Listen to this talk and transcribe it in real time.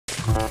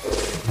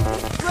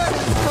What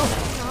is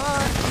going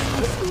on?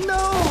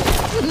 No!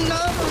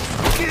 Not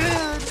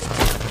again!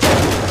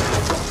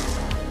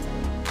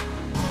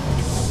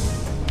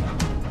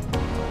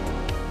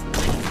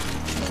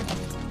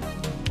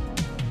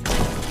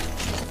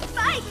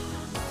 Mike!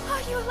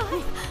 Are you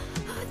alive?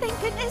 Oh, thank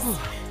goodness.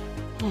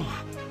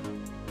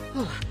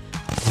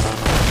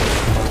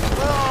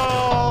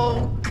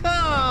 Oh,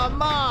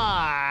 come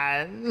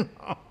on!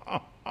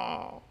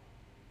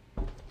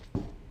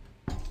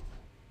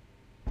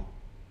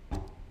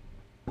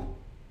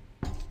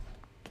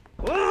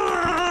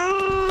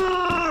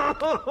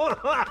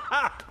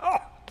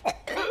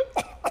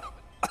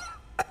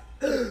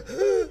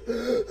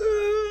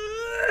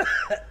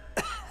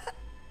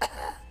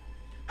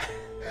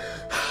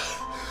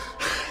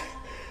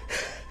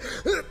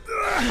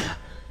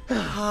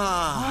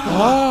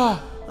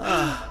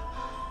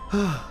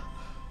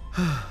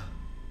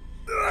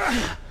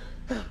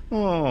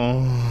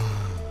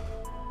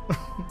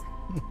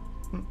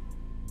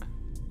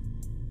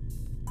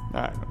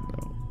 I don't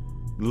know.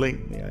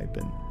 Lately, I've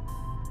been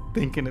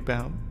thinking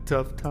about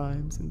tough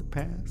times in the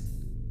past.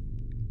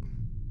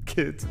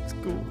 Kids at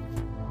school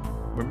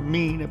were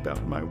mean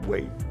about my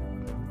weight.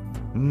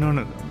 None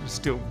of them are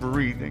still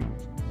breathing.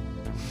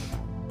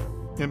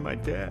 And my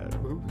dad,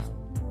 who was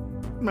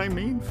my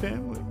main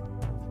family,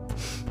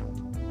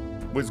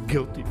 was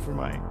guilty for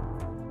my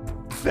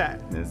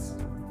fatness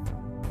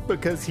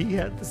because he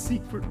had the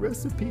secret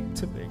recipe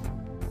to make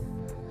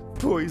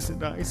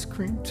poisoned ice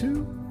cream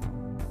too.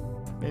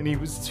 And he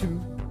was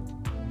too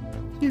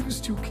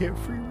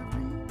carefree with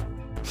me.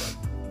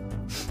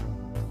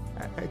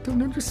 I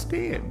don't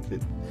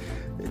understand.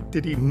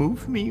 Did he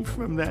move me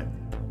from that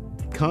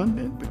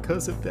convent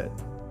because of that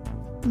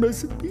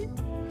recipe?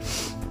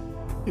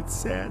 It's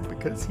sad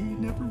because he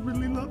never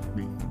really loved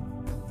me.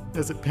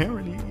 As a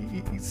parent,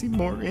 he seemed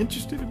more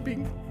interested in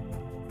being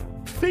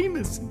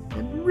famous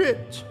and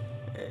rich.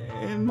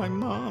 And my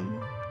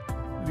mom,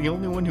 the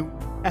only one who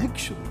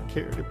actually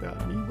cared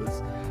about me,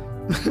 was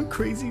a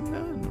crazy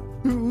nun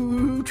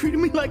who treated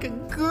me like a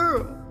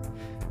girl.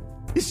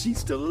 Is she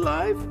still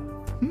alive?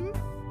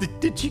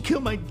 Did she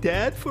kill my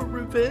dad for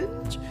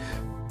revenge?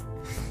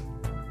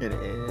 And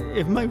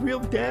if my real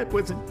dad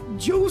wasn't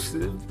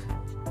Joseph,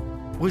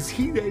 was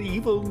he that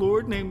evil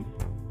lord named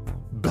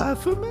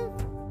Baphomet?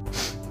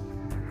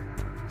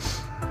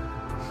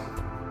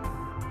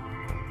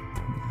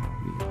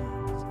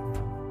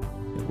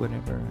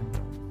 Whatever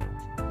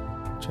I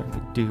try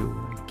to do,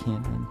 I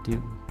can't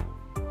undo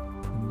the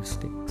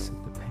mistakes of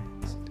the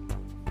past.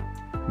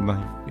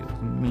 Life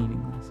feels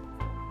meaningless.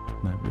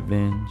 My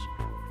revenge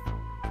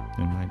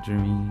and my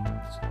dreams,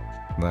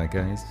 like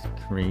ice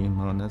cream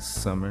on a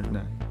summer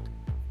night,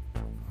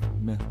 are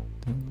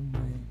melting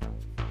away.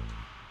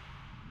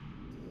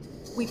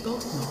 We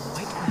both know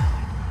quite well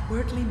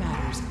worldly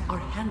matters are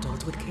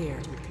handled with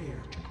care.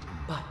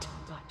 But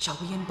shall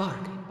we embark,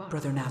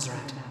 Brother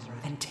Nazareth,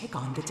 and take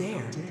on the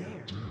dare?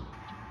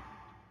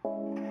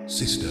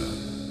 Sister,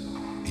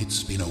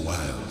 it's been a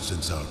while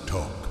since our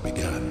talk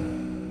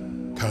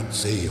began. Can't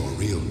say your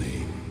real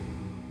name.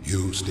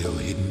 You still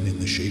hidden in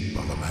the shape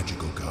of a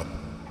magical cup.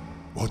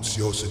 What's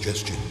your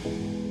suggestion?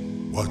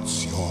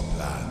 What's your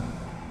plan?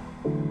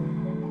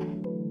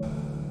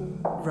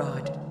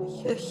 Rod,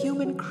 the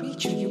human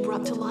creature you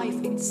brought to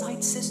life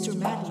inside Sister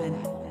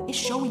Madeline is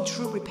showing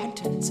true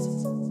repentance.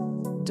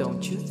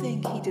 Don't you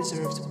think he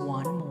deserves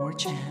one more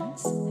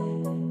chance?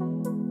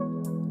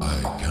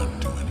 I can't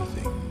do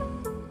anything.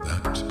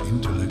 That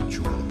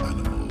intellectual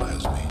animal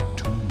has made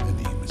too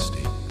many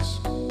mistakes.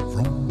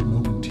 From the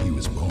moment he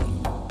was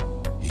born,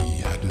 he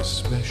had a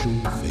special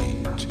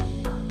fate.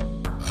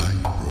 I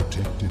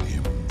protected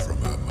him from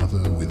her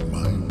mother with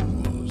my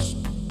rules,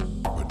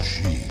 but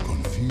she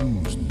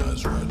confused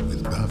Nazareth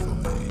with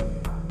Baphomet.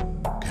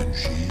 Can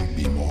she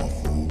be more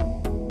fool?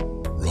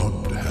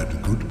 Rod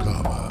had good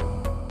karma,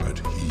 but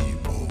he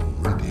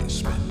already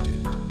spent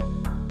it.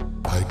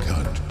 I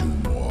can't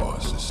do more,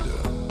 sister.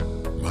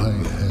 My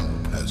hell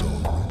has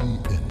already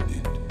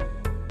ended.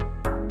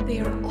 They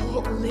are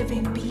all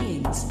living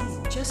beings,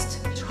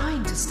 just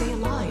trying to stay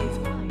alive.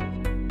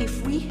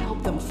 If we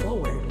help them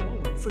forward,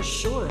 for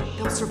sure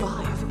they'll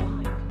survive.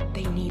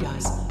 They need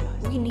us.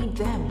 We need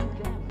them.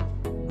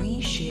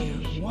 We share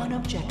one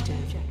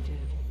objective.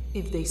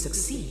 If they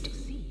succeed,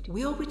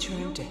 we'll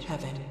return to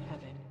heaven.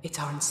 It's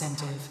our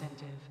incentive.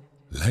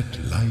 Let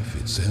life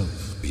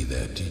itself be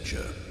their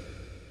teacher.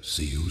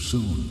 See you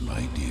soon,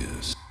 my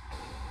dears.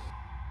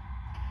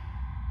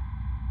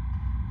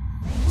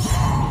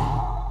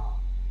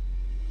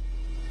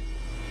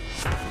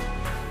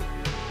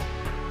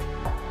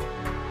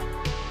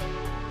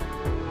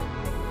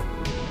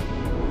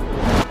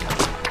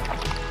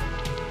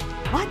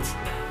 What?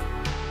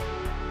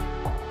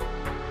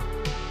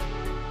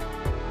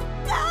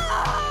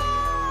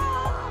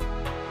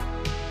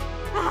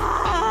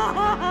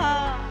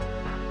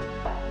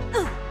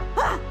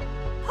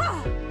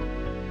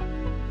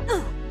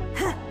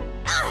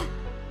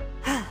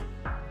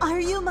 Are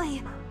you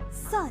my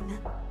son?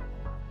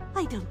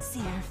 I don't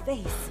see her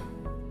face.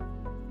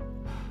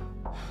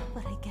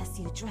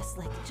 you dressed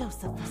like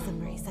Joseph for some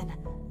reason.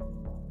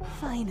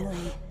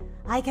 Finally,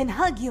 I can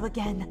hug you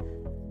again.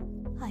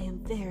 I am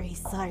very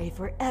sorry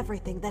for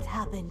everything that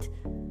happened.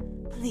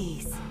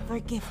 Please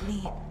forgive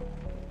me.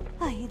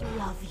 I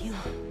love you.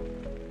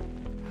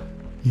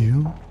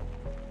 You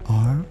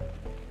are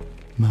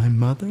my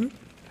mother?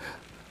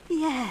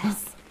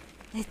 Yes,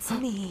 it's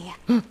me.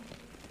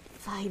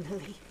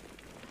 Finally,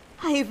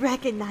 I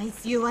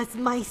recognize you as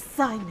my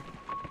son,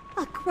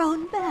 a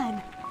grown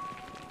man.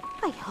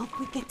 I hope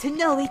we get to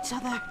know each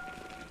other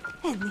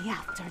in the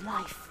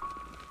afterlife.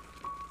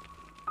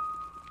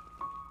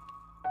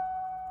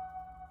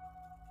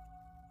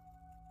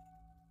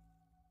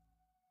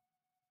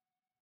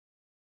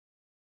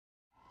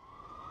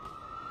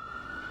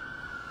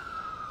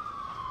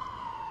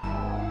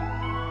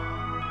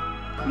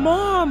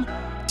 Mom!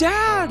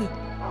 Dad!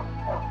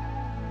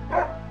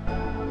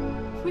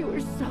 We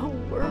were so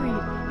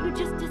worried. You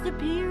just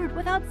disappeared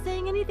without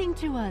saying anything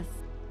to us.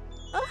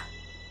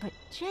 But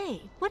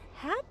Jay, what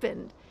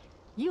happened?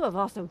 You have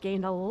also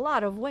gained a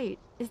lot of weight.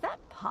 Is that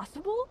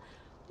possible?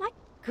 My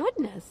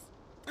goodness.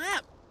 Ah,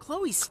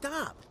 Chloe,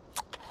 stop.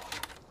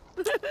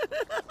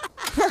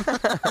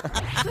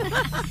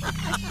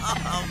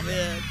 Oh,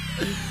 man.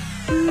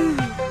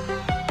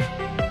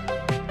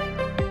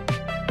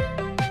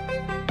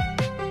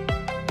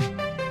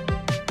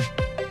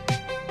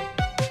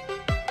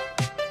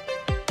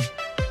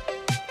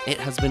 It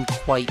has been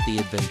quite the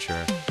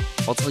adventure.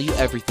 I'll tell you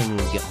everything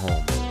when we get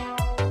home.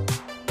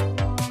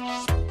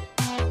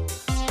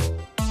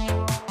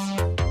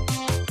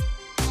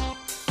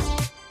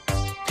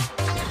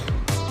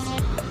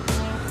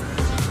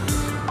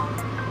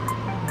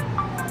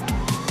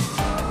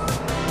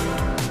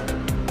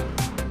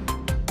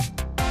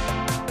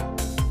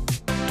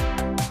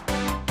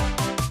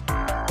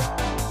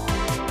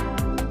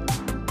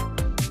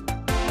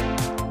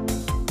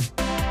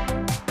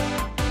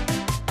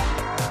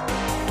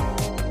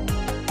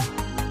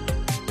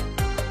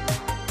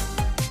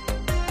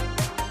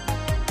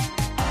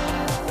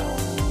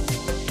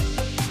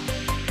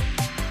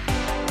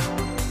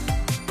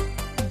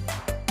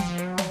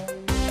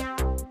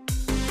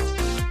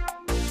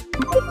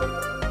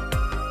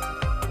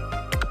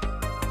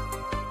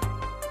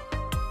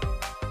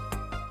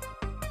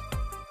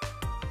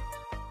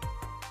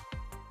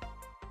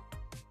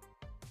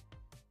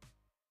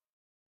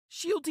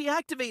 Shield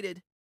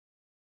deactivated.